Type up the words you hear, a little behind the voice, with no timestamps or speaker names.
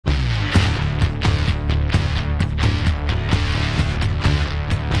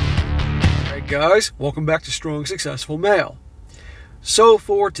guys, welcome back to Strong Successful Male. So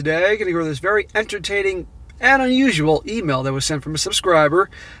for today, I'm going to go over this very entertaining and unusual email that was sent from a subscriber.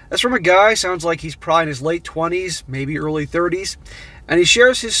 That's from a guy, sounds like he's probably in his late 20s, maybe early 30s. And he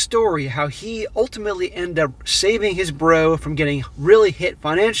shares his story, how he ultimately ended up saving his bro from getting really hit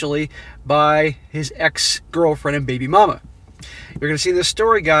financially by his ex-girlfriend and baby mama. You're going to see in this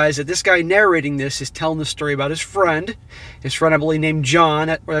story, guys, that this guy narrating this is telling the story about his friend. His friend, I believe, named John,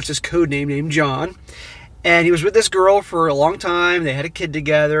 or that's his code name, named John. And he was with this girl for a long time. They had a kid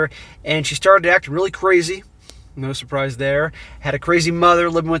together, and she started acting really crazy. No surprise there. Had a crazy mother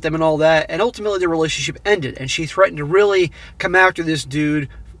living with them and all that. And ultimately, the relationship ended, and she threatened to really come after this dude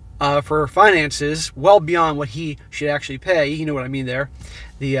for finances, well beyond what he should actually pay. You know what I mean there,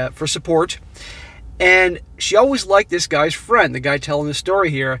 for support. And she always liked this guy's friend, the guy telling the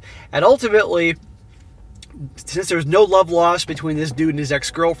story here. And ultimately, since there was no love lost between this dude and his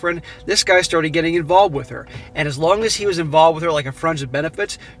ex-girlfriend, this guy started getting involved with her. And as long as he was involved with her like a friend with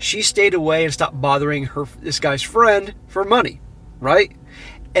benefits, she stayed away and stopped bothering this guy's friend for money, right?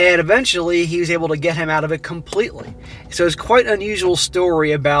 And eventually, he was able to get him out of it completely. So it's quite an unusual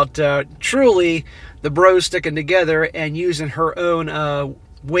story about truly the bros sticking together and using her own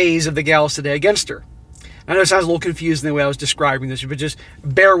ways of the gals today against her. I know it sounds a little confusing the way I was describing this, but just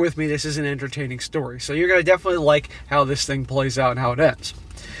bear with me. This is an entertaining story. So you're going to definitely like how this thing plays out and how it ends.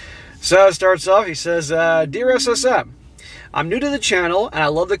 So it starts off, he says, Dear SSM, I'm new to the channel and I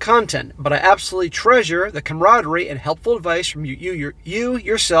love the content, but I absolutely treasure the camaraderie and helpful advice from you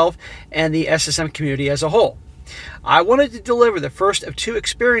yourself, and the SSM community as a whole. I wanted to deliver the first of two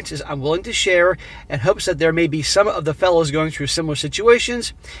experiences I'm willing to share in hopes that there may be some of the fellows going through similar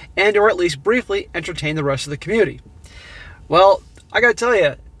situations, and or at least briefly entertain the rest of the community. Well, I gotta tell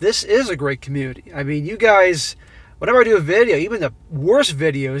you, this is a great community. I mean, you guys, whenever I do a video, even the worst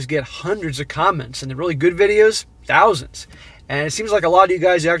videos get hundreds of comments, and the really good videos, thousands. And it seems like a lot of you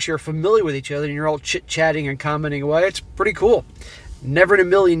guys actually are familiar with each other, and you're all chit-chatting and commenting away. It's pretty cool. Never in a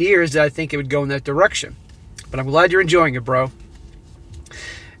million years did I think it would go in that direction. But I'm glad you're enjoying it, bro.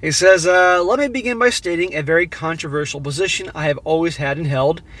 He says, let me begin by stating a very controversial position I have always had and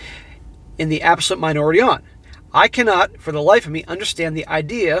held in the absolute minority on. I cannot, for the life of me, understand the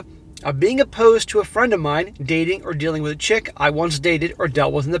idea of being opposed to a friend of mine dating or dealing with a chick I once dated or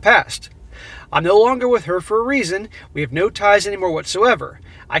dealt with in the past. I'm no longer with her for a reason. We have no ties anymore whatsoever.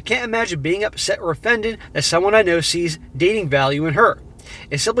 I can't imagine being upset or offended that someone I know sees dating value in her.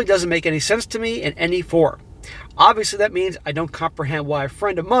 It simply doesn't make any sense to me in any form. Obviously, that means I don't comprehend why a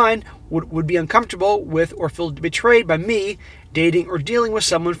friend of mine would be uncomfortable with or feel betrayed by me dating or dealing with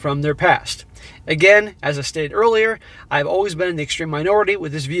someone from their past. Again, as I stated earlier, I've always been in the extreme minority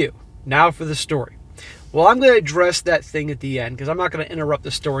with this view. Now for the story. Well, I'm going to address that thing at the end because I'm not going to interrupt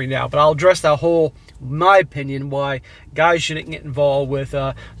the story now, but I'll address that whole, my opinion, why guys shouldn't get involved with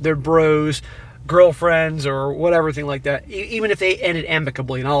their bros, girlfriends, or whatever thing like that, even if they ended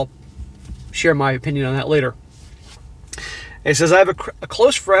amicably, and I'll share my opinion on that later. It says, I have a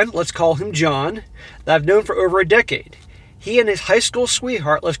close friend, let's call him John, that I've known for over a decade. He and his high school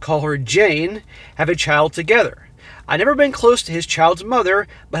sweetheart, let's call her Jane, have a child together. I've never been close to his child's mother,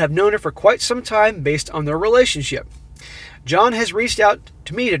 but have known her for quite some time based on their relationship. John has reached out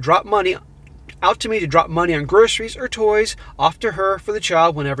to me to drop money on groceries or toys off to her for the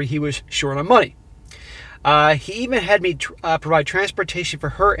child whenever he was short on money. He even had me provide transportation for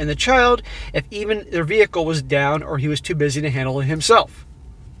her and the child if even their vehicle was down or he was too busy to handle it himself.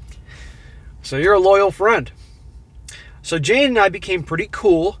 So you're a loyal friend. So Jane and I became pretty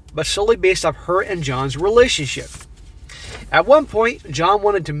cool, but solely based off her and John's relationship. At one point, John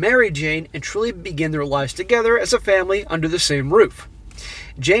wanted to marry Jane and truly begin their lives together as a family under the same roof.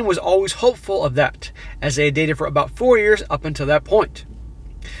 Jane was always hopeful of that, as they had dated for about 4 years up until that point.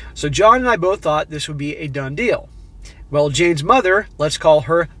 So John and I both thought this would be a done deal. Well, Jane's mother, let's call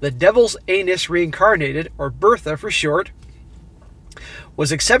her the Devil's Anus Reincarnated, or Bertha for short,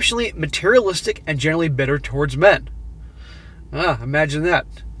 was exceptionally materialistic and generally bitter towards men. Imagine that.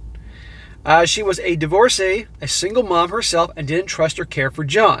 She was a divorcee, a single mom herself, and didn't trust or care for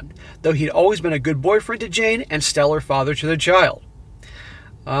John, though he'd always been a good boyfriend to Jane and stellar father to their child.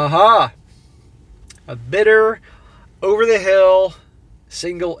 A bitter, over-the-hill,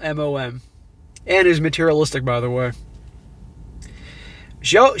 single MOM. And is materialistic, by the way.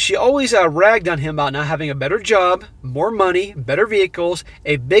 She always ragged on him about not having a better job, more money, better vehicles,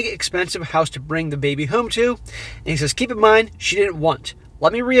 a big expensive house to bring the baby home to. And he says, keep in mind, she didn't want.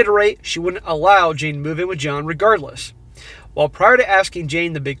 Let me reiterate, she wouldn't allow Jane to move in with John regardless. Well, prior to asking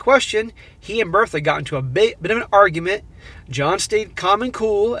Jane the big question, he and Bertha got into a bit of an argument. John stayed calm and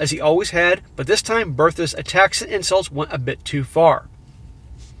cool, as he always had, but this time Bertha's attacks and insults went a bit too far.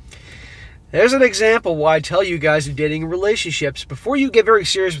 There's an example why I tell you guys in dating relationships, before you get very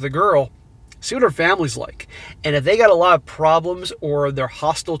serious with a girl, see what her family's like. And if they got a lot of problems or they're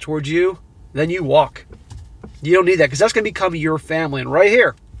hostile towards you, then you walk. You don't need that, because that's going to become your family. And right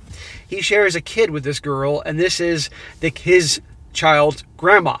here, he shares a kid with this girl, and this is his child's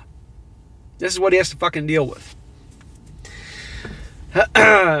grandma. This is what he has to fucking deal with.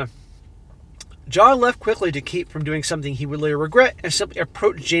 John left quickly to keep from doing something he would later regret, and simply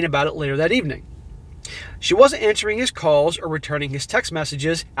approached Jane about it later that evening. She wasn't answering his calls or returning his text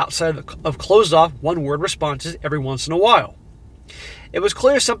messages outside of closed-off one-word responses every once in a while. It was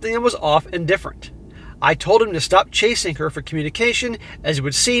clear something that was off and different. I told him to stop chasing her for communication, as it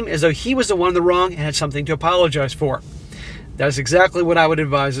would seem as though he was the one in the wrong and had something to apologize for. That is exactly what I would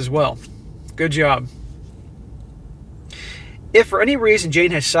advise as well. Good job. If for any reason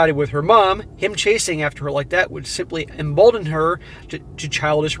Jane had sided with her mom, him chasing after her like that would simply embolden her to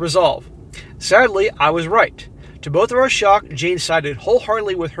childish resolve. Sadly, I was right. To both of our shock, Jane sided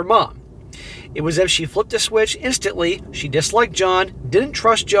wholeheartedly with her mom. It was as if she flipped a switch instantly. She disliked John, didn't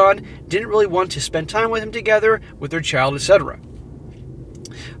trust John, didn't really want to spend time with him together, with their child, etc.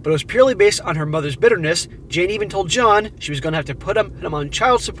 But it was purely based on her mother's bitterness. Jane even told John she was going to have to put him on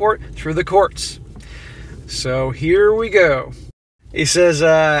child support through the courts. So here we go. He says,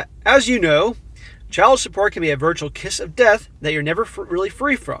 as you know, child support can be a virtual kiss of death that you're never really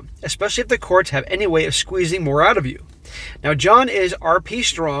free from, especially if the courts have any way of squeezing more out of you. Now, John is RP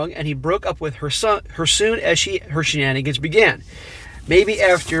strong, and he broke up with her soon as her shenanigans began, maybe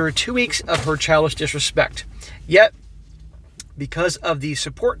after 2 weeks of her childish disrespect. Yet, because of the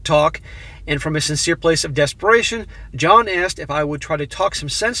support talk and from a sincere place of desperation, John asked if I would try to talk some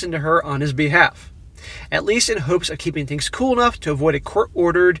sense into her on his behalf, at least in hopes of keeping things cool enough to avoid a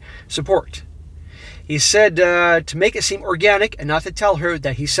court-ordered support. He said to make it seem organic and not to tell her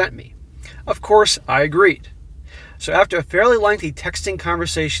that he sent me. Of course, I agreed. So after a fairly lengthy texting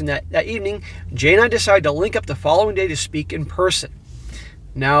conversation that evening, Jane and I decided to link up the following day to speak in person.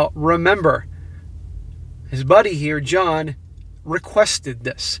 Now, remember, his buddy here, John, requested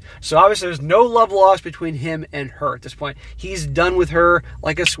this. So obviously there's no love lost between him and her at this point. He's done with her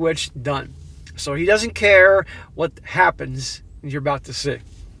like a switch, done. So he doesn't care what happens, as you're about to see.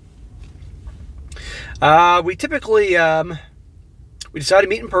 We typically... We decided to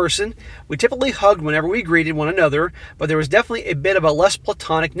meet in person. We typically hugged whenever we greeted one another, but there was definitely a bit of a less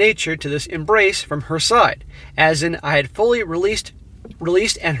platonic nature to this embrace from her side, as in I had fully released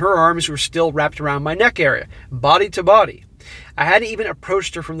and her arms were still wrapped around my neck area, body to body. I hadn't even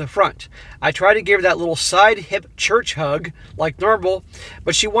approached her from the front. I tried to give her that little side hip church hug like normal,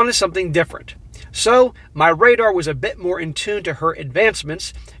 but she wanted something different. So my radar was a bit more in tune to her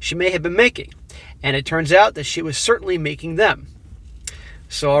advancements she may have been making, and it turns out that she was certainly making them.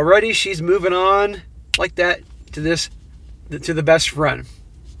 So already she's moving on like that to the best friend.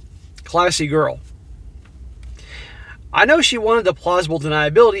 Classy girl. I know she wanted the plausible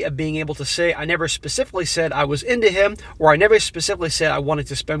deniability of being able to say I never specifically said I was into him, or I never specifically said I wanted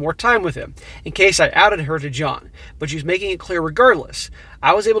to spend more time with him, in case I outed her to John, but she's making it clear regardless.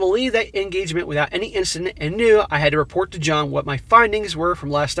 I was able to leave that engagement without any incident and knew I had to report to John what my findings were from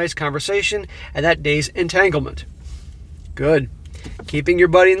last night's conversation and that day's entanglement. Good. Keeping your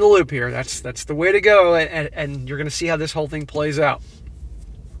buddy in the loop here. That's the way to go, and you're going to see how this whole thing plays out.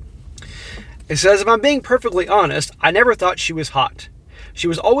 It says, if I'm being perfectly honest, I never thought she was hot. She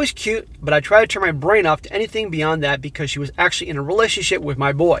was always cute, but I tried to turn my brain off to anything beyond that because she was actually in a relationship with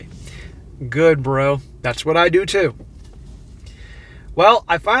my boy. Good, bro. That's what I do too. Well,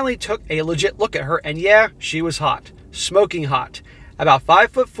 I finally took a legit look at her, and yeah, she was hot. Smoking hot. About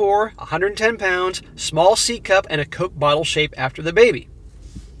 5'4", 110 pounds, small C cup, and a Coke bottle shape after the baby.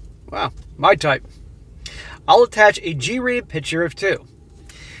 Wow, my type. I'll attach a G-rated picture of two.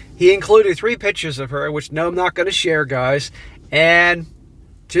 He included 3 pictures of her, which no, I'm not going to share, guys. And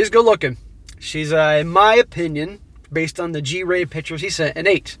she's good looking. She's, in my opinion, based on the G-rated pictures he sent, an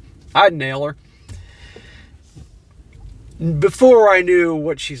 8. I'd nail her. Before I knew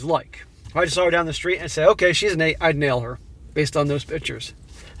what she's like. If I just saw her down the street and said, okay, she's an 8, I'd nail her. Based on those pictures.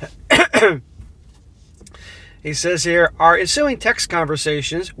 He says here, our ensuing text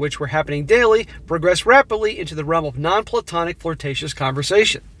conversations, which were happening daily, progressed rapidly into the realm of non-platonic flirtatious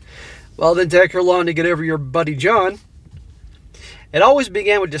conversation. Well, it didn't take her long to get over your buddy John. It always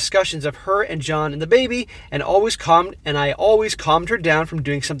began with discussions of her and John and the baby, and I always calmed her down from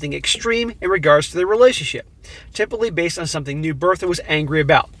doing something extreme in regards to their relationship, typically based on something new Bertha was angry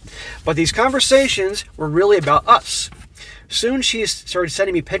about. But these conversations were really about us. Soon she started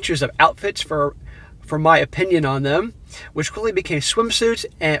sending me pictures of outfits for my opinion on them, which quickly became swimsuits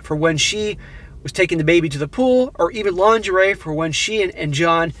for when she was taking the baby to the pool, or even lingerie for when she and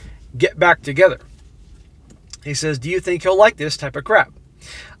John get back together. He says, do you think he'll like this type of crap?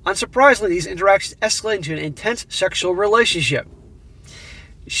 Unsurprisingly, these interactions escalate into an intense sexual relationship.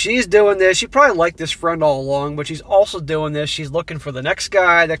 She's doing this. She probably liked this friend all along, but she's also doing this. She's looking for the next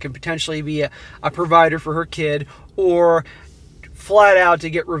guy that could potentially be a provider for her kid, or flat out to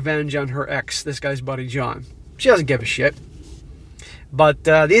get revenge on her ex, this guy's buddy John. She doesn't give a shit. But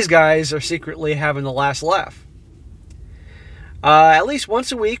these guys are secretly having the last laugh. At least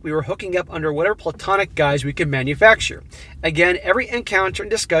once a week, we were hooking up under whatever platonic guise we could manufacture. Again, every encounter and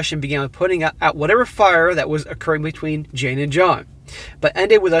discussion began with putting out whatever fire that was occurring between Jane and John, but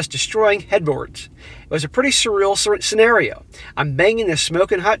ended with us destroying headboards. It was a pretty surreal scenario. I'm banging this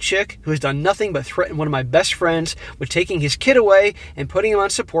smoking hot chick who has done nothing but threaten one of my best friends with taking his kid away and putting him on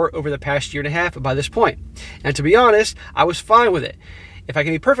support over the past year and a half by this point. And to be honest, I was fine with it. If I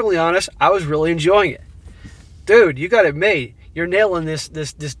can be perfectly honest, I was really enjoying it. Dude, you got it made. You're nailing this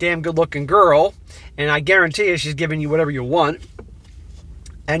damn good-looking girl, and I guarantee you she's giving you whatever you want.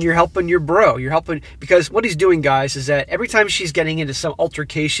 And you're helping your bro. You're helping, because what he's doing, guys, is that every time she's getting into some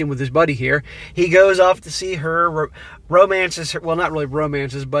altercation with his buddy here, he goes off to see her, romances her. Well, not really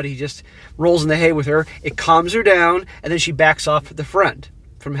romances, but he just rolls in the hay with her. It calms her down, and then she backs off the friend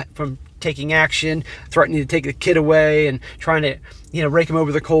from taking action, threatening to take the kid away, and trying to, rake him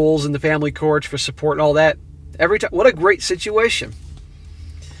over the coals in the family courts for support and all that. Every time, what a great situation.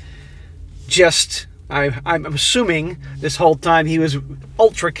 I'm assuming this whole time he was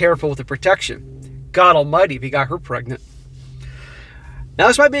ultra careful with the protection. God almighty if he got her pregnant. Now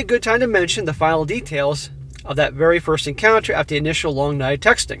this might be a good time to mention the final details of that very first encounter after the initial long night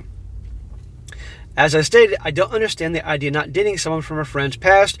of texting. As I stated, I don't understand the idea of not dating someone from a friend's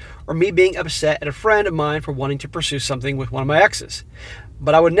past, or me being upset at a friend of mine for wanting to pursue something with one of my exes.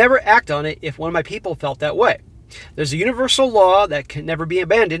 But I would never act on it if one of my people felt that way. There's a universal law that can never be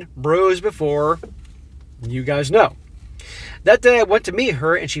abandoned. Bros before, you guys know. That day I went to meet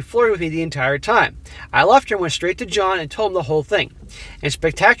her and she flirted with me the entire time. I left her and went straight to John and told him the whole thing. In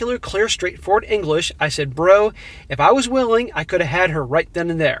spectacular, clear, straightforward English, I said, bro, if I was willing, I could have had her right then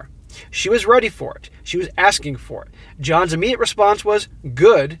and there. She was ready for it. She was asking for it. John's immediate response was,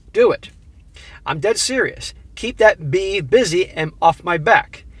 good, do it. I'm dead serious. Keep that bee busy and off my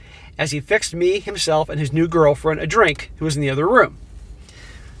back. As he fixed me, himself, and his new girlfriend a drink, who was in the other room.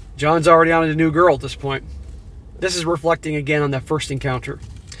 John's already on a new girl at this point. This is reflecting again on that first encounter.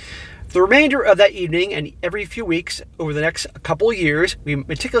 For the remainder of that evening and every few weeks over the next couple of years, we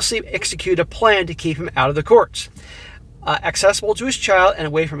meticulously executed a plan to keep him out of the courts, accessible to his child and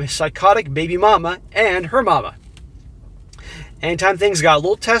away from his psychotic baby mama and her mama. Anytime things got a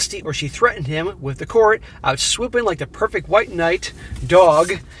little testy or she threatened him with the court, I would swoop in like the perfect white knight,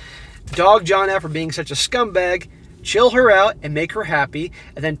 dog John out for being such a scumbag, chill her out and make her happy,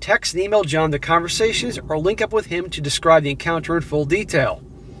 and then text and email John the conversations or link up with him to describe the encounter in full detail.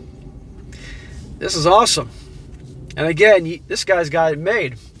 This is awesome. And again, this guy's got it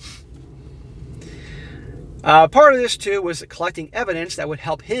made. Part of this, too, was collecting evidence that would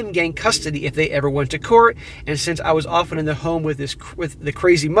help him gain custody if they ever went to court. And since I was often in the home with the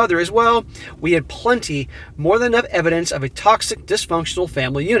crazy mother as well, we had plenty, more than enough evidence of a toxic, dysfunctional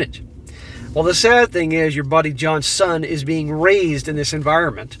family unit. Well, the sad thing is your buddy John's son is being raised in this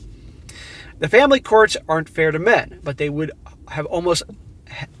environment. The family courts aren't fair to men, but they would have almost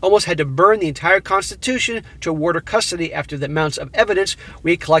had to burn the entire Constitution to award her custody after the amounts of evidence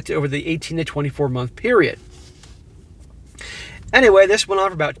we had collected over the 18 to 24-month period. Anyway, this went on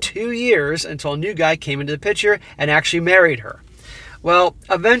for about 2 years until a new guy came into the picture and actually married her. Well,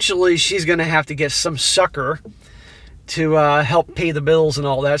 eventually she's going to have to get some sucker to help pay the bills and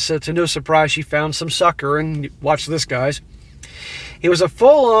all that, so it's no surprise she found some sucker, and watch this, guys. He was a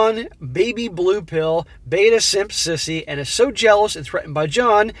full-on baby blue pill, beta simp sissy, and is so jealous and threatened by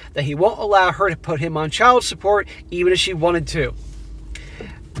John that he won't allow her to put him on child support even if she wanted to.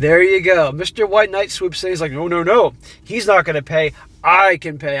 There you go. Mr. White Knight swoops in. He's like, no. He's not going to pay. I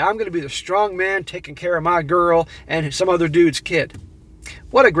can pay. I'm going to be the strong man taking care of my girl and some other dude's kid.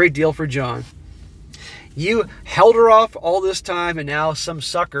 What a great deal for John. You held her off all this time, and now some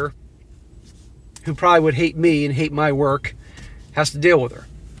sucker who probably would hate me and hate my work has to deal with her.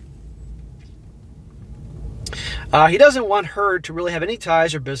 He doesn't want her to really have any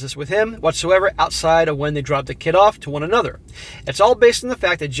ties or business with him whatsoever outside of when they drop the kid off to one another. It's all based on the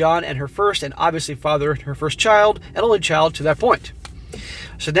fact that John and her first, and obviously fathered her first child and only child to that point.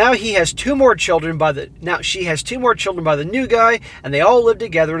 So now she has two more children by the new guy, and they all live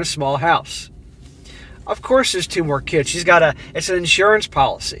together in a small house. Of course there's two more kids. It's an insurance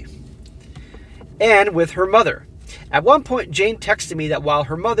policy. And with her mother. At one point, Jane texted me that while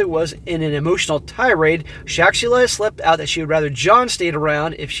her mother was in an emotional tirade, she actually let it slip out that she would rather John stayed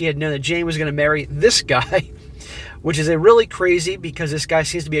around if she had known that Jane was going to marry this guy, which is a really crazy because this guy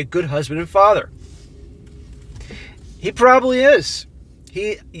seems to be a good husband and father. He probably is.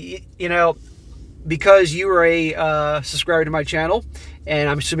 Because you are a subscriber to my channel, and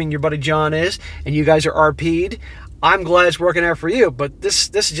I'm assuming your buddy John is, and you guys are RP'd, I'm glad it's working out for you, but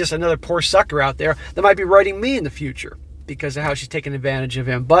this is just another poor sucker out there that might be writing me in the future because of how she's taking advantage of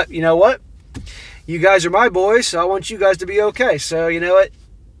him. But you know what? You guys are my boys, so I want you guys to be okay. So you know what?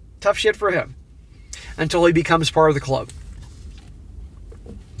 Tough shit for him until he becomes part of the club.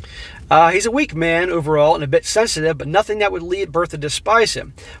 He's a weak man overall and a bit sensitive, but nothing that would lead Bertha to despise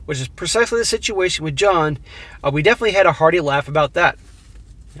him, which is precisely the situation with John. We definitely had a hearty laugh about that.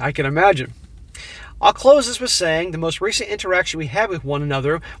 I can imagine. I'll close this with saying the most recent interaction we had with one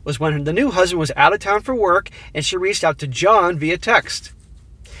another was when the new husband was out of town for work and she reached out to John via text.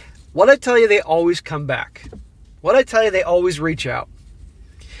 What I tell you, they always come back. What I tell you, they always reach out.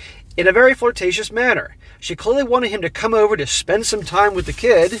 In a very flirtatious manner. She clearly wanted him to come over to spend some time with the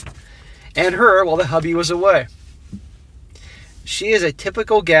kid and her while the hubby was away. She is a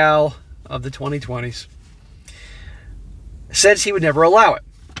typical gal of the 2020s. Says he would never allow it.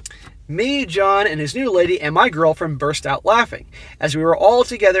 Me, John, and his new lady and my girlfriend burst out laughing as we were all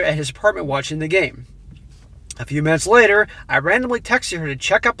together at his apartment watching the game. A few minutes later, I randomly texted her to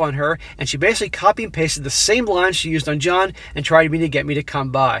check up on her, and she basically copy and pasted the same lines she used on John and tried to get me to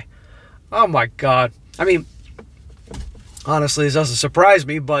come by. Oh my God. I mean, honestly, this doesn't surprise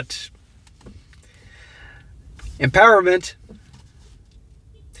me, but empowerment.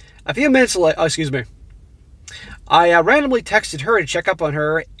 A few minutes later, I randomly texted her to check up on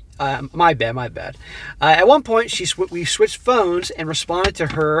her. My bad. At one point, we switched phones and responded to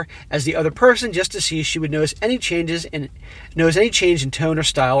her as the other person just to see if she would notice any change in tone or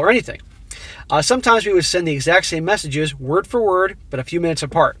style or anything. Sometimes we would send the exact same messages, word for word, but a few minutes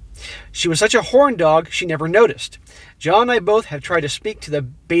apart. She was such a horn dog, she never noticed. John and I both have tried to speak to the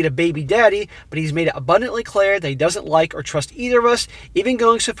beta baby daddy, but he's made it abundantly clear that he doesn't like or trust either of us, even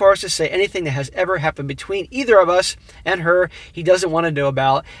going so far as to say anything that has ever happened between either of us and her he doesn't want to know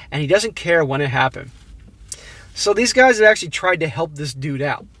about, and he doesn't care when it happened. So these guys have actually tried to help this dude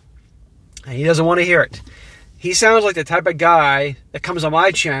out, and he doesn't want to hear it. He sounds like the type of guy that comes on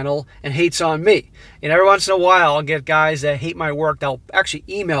my channel and hates on me. And every once in a while, I'll get guys that hate my work. They'll actually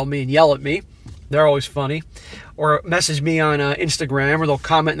email me and yell at me. They're always funny. Or message me on Instagram, or they'll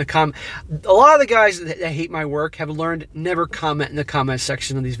comment in the comment. A lot of the guys that hate my work have learned never comment in the comment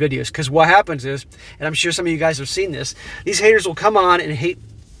section of these videos. Because what happens is, and I'm sure some of you guys have seen this, these haters will come on and hate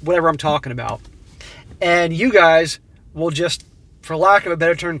whatever I'm talking about. And you guys will just, for lack of a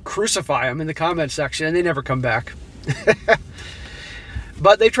better term, crucify them in the comment section, and they never come back.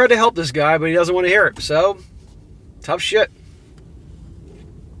 But they tried to help this guy, but he doesn't want to hear it. So, tough shit.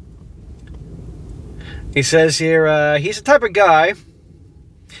 He says here, he's the type of guy,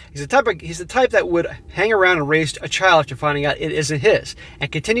 he's the type that would hang around and raise a child after finding out it isn't his, and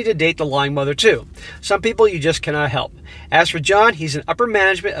continue to date the lying mother too. Some people you just cannot help. As for John, he's in upper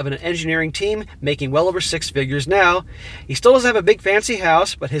management of an engineering team, making well over 6 figures now. He still doesn't have a big fancy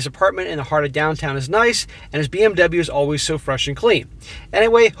house, but his apartment in the heart of downtown is nice, and his BMW is always so fresh and clean.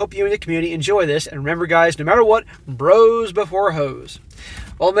 Anyway, hope you and the community enjoy this, and remember guys, no matter what, bros before hoes.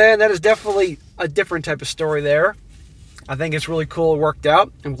 Well man, that is definitely a different type of story there. I think it's really cool it worked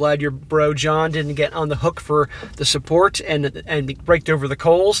out. I'm glad your bro John didn't get on the hook for the support and raked over the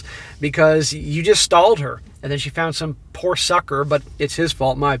coals, because you just stalled her. And then she found some poor sucker, but it's his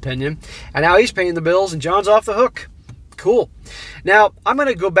fault in my opinion. And now he's paying the bills and John's off the hook. Cool. Now, I'm going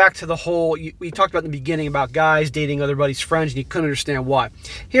to go back to the whole, we talked about in the beginning about guys dating other buddies' friends and you couldn't understand why.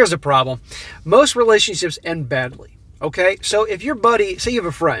 Here's the problem. Most relationships end badly. Okay? So if your buddy, say you have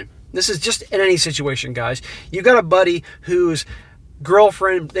a friend, this is just in any situation, guys. You got a buddy whose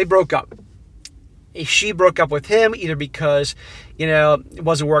girlfriend, they broke up. She broke up with him either because, it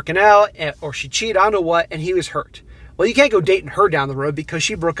wasn't working out, or she cheated, I don't know what, and he was hurt. Well, you can't go dating her down the road because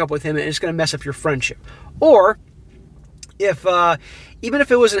she broke up with him and it's going to mess up your friendship. Or, even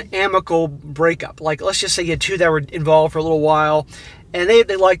if it was an amicable breakup, like let's just say you had two that were involved for a little while, And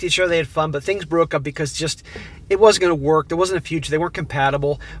they liked each other, they had fun, but things broke up because just it wasn't going to work. There wasn't a future. They weren't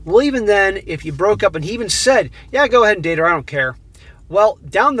compatible. Well, even then, if you broke up, and he even said, yeah, go ahead and date her, I don't care. Well,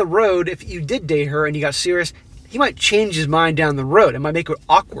 down the road, if you did date her and you got serious, he might change his mind down the road. It might make it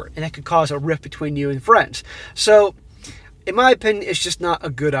awkward, and that could cause a rift between you and friends. So, in my opinion, it's just not a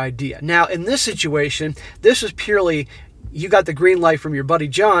good idea. Now, in this situation, this was purely, you got the green light from your buddy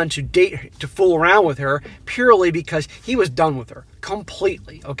John to date, to fool around with her, purely because he was done with her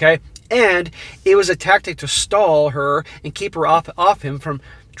completely, okay? And it was a tactic to stall her and keep her off him from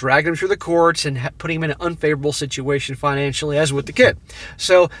dragging him through the courts and putting him in an unfavorable situation financially, as with the kid.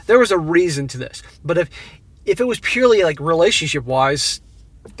 So there was a reason to this. But if it was purely like relationship-wise,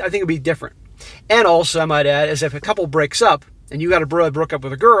 I think it would be different. And also, I might add, is if a couple breaks up, and you got a brother that broke up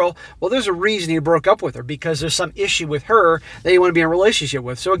with a girl, well, there's a reason you broke up with her, because there's some issue with her that you want to be in a relationship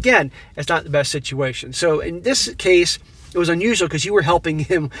with. So again, it's not the best situation. So in this case, it was unusual because you were helping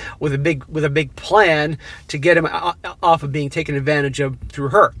him with a big plan to get him off of being taken advantage of through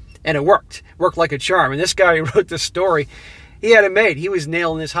her. And it worked. Worked like a charm. And this guy who wrote this story, he had it made. He was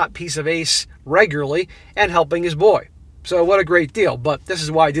nailing this hot piece of ace regularly and helping his boy. So what a great deal. But this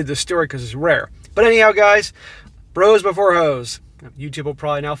is why I did this story, because it's rare. But anyhow, guys, bros before hoes. YouTube will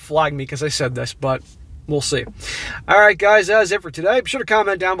probably now flag me because I said this, but we'll see. All right, guys, that's it for today. Be sure to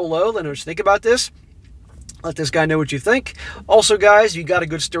comment down below. Let me know what you think about this. Let this guy know what you think. Also, guys, if you got a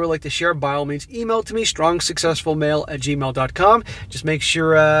good story like to share, by all means, email it to me, strongsuccessfulmale@gmail.com. Just make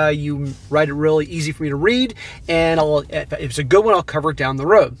sure you write it really easy for me to read, and if it's a good one, I'll cover it down the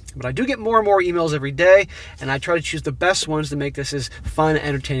road. But I do get more and more emails every day, and I try to choose the best ones to make this as fun and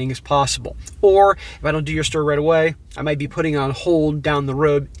entertaining as possible. Or, if I don't do your story right away, I might be putting it on hold down the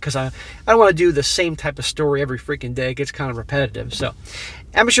road, because I don't want to do the same type of story every freaking day. It gets kind of repetitive. So,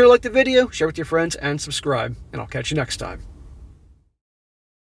 and be sure to like the video, share with your friends, and subscribe. And I'll catch you next time.